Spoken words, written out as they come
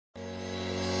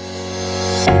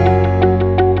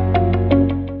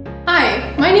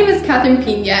Kathryn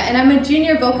Piña, and I'm a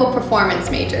junior vocal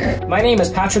performance major. My name is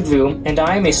Patrick Vu, and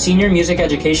I am a senior music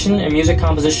education and music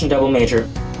composition double major.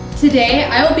 Today,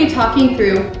 I will be talking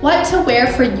through what to wear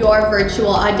for your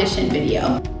virtual audition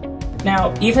video.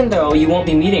 Now, even though you won't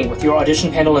be meeting with your audition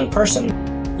panel in person,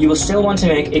 you will still want to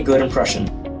make a good impression.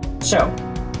 So,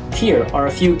 here are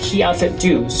a few key outfit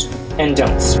do's and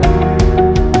don'ts.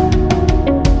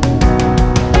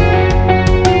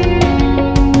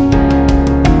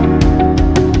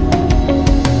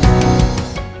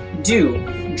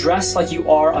 Do dress like you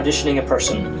are auditioning in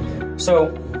person.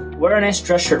 So, wear a nice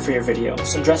dress shirt for your video,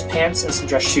 some dress pants, and some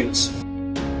dress shoes.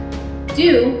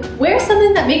 Do wear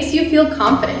something that makes you feel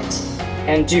confident.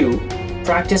 And do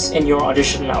practice in your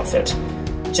audition outfit,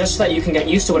 just so that you can get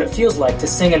used to what it feels like to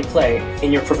sing and play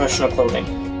in your professional clothing.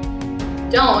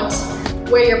 Don't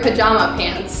wear your pajama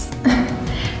pants.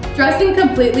 Dressing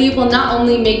completely will not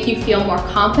only make you feel more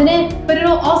confident, but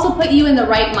it'll also put you in the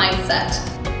right mindset.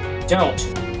 Don't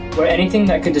wear anything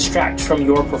that could distract from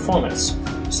your performance.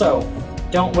 So,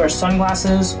 don't wear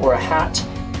sunglasses or a hat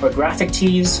or graphic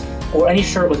tees or any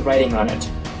shirt with writing on it.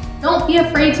 Don't be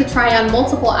afraid to try on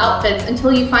multiple outfits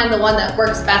until you find the one that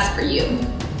works best for you.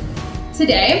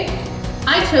 Today,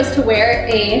 I chose to wear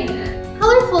a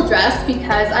colorful dress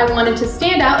because I wanted to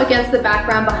stand out against the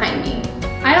background behind me.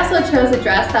 I also chose a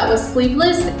dress that was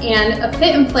sleeveless and a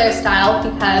fit and flare style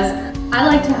because I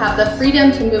like to have the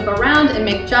freedom to move around and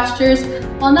make gestures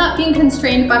while not being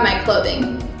constrained by my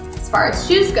clothing. As far as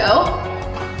shoes go,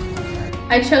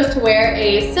 I chose to wear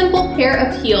a simple pair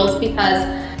of heels because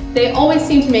they always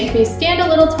seem to make me stand a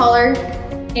little taller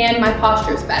and my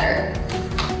posture's better.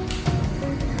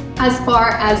 As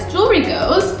far as jewelry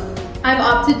goes, I've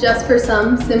opted just for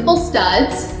some simple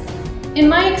studs. In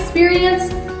my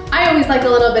experience, I always like a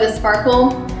little bit of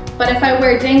sparkle, but if I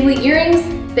wear dangly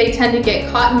earrings, they tend to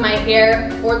get caught in my hair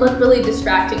or look really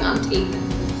distracting on tape.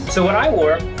 So what I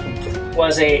wore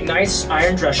was a nice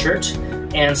iron dress shirt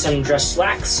and some dress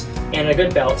slacks and a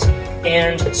good belt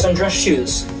and some dress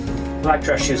shoes, black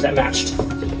dress shoes that matched.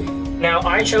 Now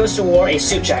I chose to wear a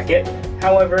suit jacket.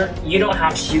 However, you don't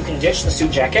have to. You can ditch the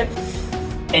suit jacket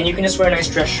and you can just wear a nice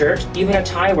dress shirt. Even a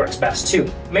tie works best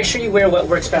too. Make sure you wear what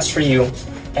works best for you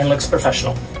and looks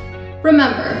professional.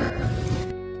 Remember,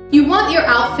 you want your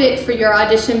outfit for your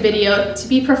audition video to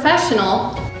be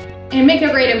professional and make a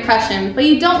great impression, but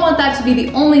you don't want that to be the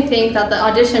only thing that the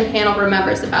audition panel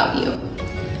remembers about you.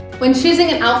 When choosing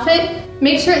an outfit,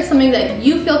 make sure it's something that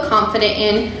you feel confident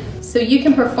in so you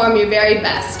can perform your very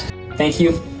best. Thank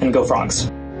you, and go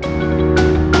Frogs.